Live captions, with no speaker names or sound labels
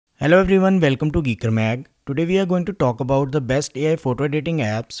Hello everyone, welcome to Geeker Mag. Today we are going to talk about the best AI photo editing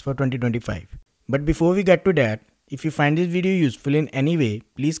apps for 2025. But before we get to that, if you find this video useful in any way,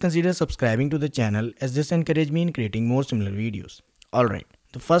 please consider subscribing to the channel as this encourages me in creating more similar videos. Alright,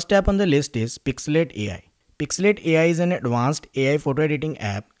 the first app on the list is Pixelate AI. Pixelate AI is an advanced AI photo editing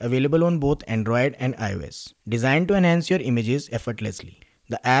app available on both Android and iOS, designed to enhance your images effortlessly.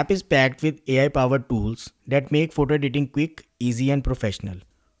 The app is packed with AI-powered tools that make photo editing quick, easy and professional.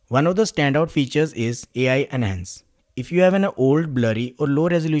 One of the standout features is AI Enhance. If you have an old, blurry or low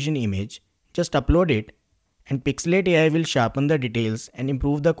resolution image, just upload it and Pixelate AI will sharpen the details and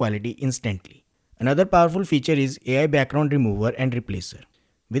improve the quality instantly. Another powerful feature is AI Background Remover and Replacer.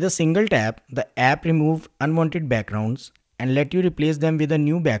 With a single tap, the app removes unwanted backgrounds and let you replace them with a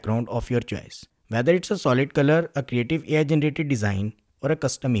new background of your choice, whether it's a solid color, a creative AI-generated design, or a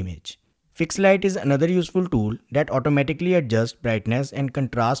custom image. Pixelate is another useful tool that automatically adjusts brightness and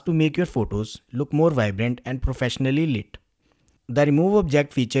contrast to make your photos look more vibrant and professionally lit. The Remove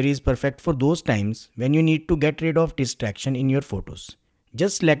Object feature is perfect for those times when you need to get rid of distraction in your photos.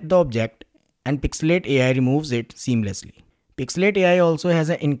 Just select the object and Pixelate AI removes it seamlessly. Pixelate AI also has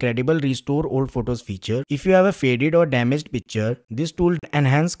an incredible Restore Old Photos feature. If you have a faded or damaged picture, this tool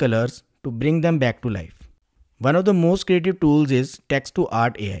enhances colors to bring them back to life. One of the most creative tools is Text to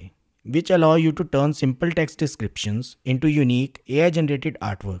Art AI, which allow you to turn simple text descriptions into unique AI-generated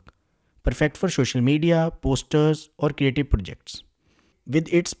artwork, perfect for social media, posters, or creative projects.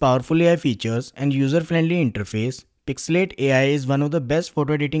 With its powerful AI features and user-friendly interface, Pixelate AI is one of the best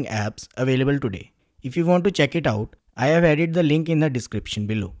photo editing apps available today. If you want to check it out, I have added the link in the description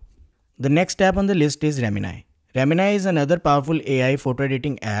below. The next app on the list is Remini. Remini is another powerful AI photo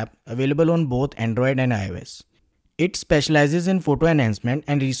editing app available on both Android and iOS. It specializes in photo enhancement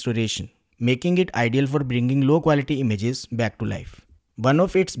and restoration, making it ideal for bringing low-quality images back to life. One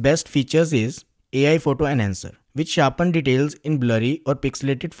of its best features is AI Photo Enhancer, which sharpens details in blurry or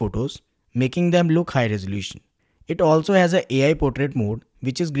pixelated photos, making them look high resolution. It also has an AI Portrait mode,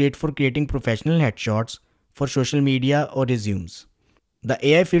 which is great for creating professional headshots for social media or resumes. The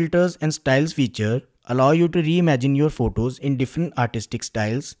AI Filters and Styles feature allow you to reimagine your photos in different artistic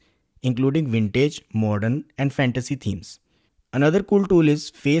styles, including vintage, modern, and fantasy themes. Another cool tool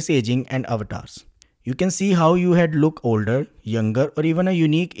is face aging and avatars. You can see how you had look older, younger, or even a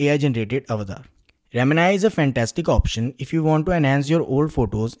unique AI-generated avatar. Remini is a fantastic option if you want to enhance your old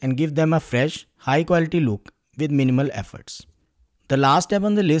photos and give them a fresh, high-quality look with minimal efforts. The last app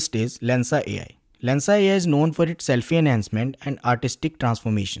on the list is Lensa AI. Lensa AI is known for its selfie enhancement and artistic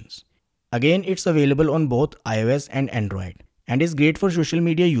transformations. Again, it's available on both iOS and Android, and is great for social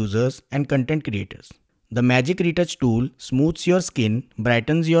media users and content creators. The Magic Retouch tool smooths your skin,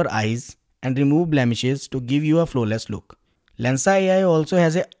 brightens your eyes, and removes blemishes to give you a flawless look. Lensa AI also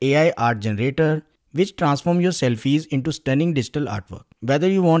has an AI art generator, which transforms your selfies into stunning digital artwork, whether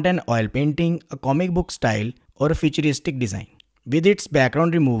you want an oil painting, a comic book style, or a futuristic design. With its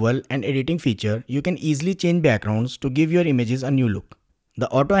background removal and editing feature, you can easily change backgrounds to give your images a new look. The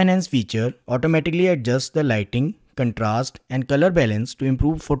Auto Enhance feature automatically adjusts the lighting, contrast, and color balance to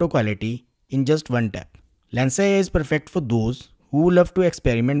improve photo quality in just one tap. Lensa AI is perfect for those who love to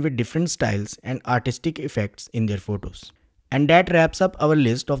experiment with different styles and artistic effects in their photos. And that wraps up our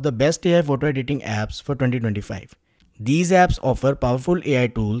list of the best AI photo editing apps for 2025. These apps offer powerful AI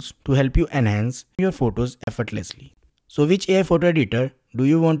tools to help you enhance your photos effortlessly. So which AI photo editor do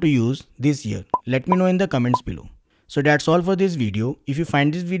you want to use this year? Let me know in the comments below. So that's all for this video. If you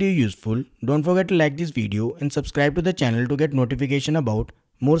find this video useful, don't forget to like this video and subscribe to the channel to get notification about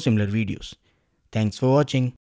more similar videos. Thanks for watching.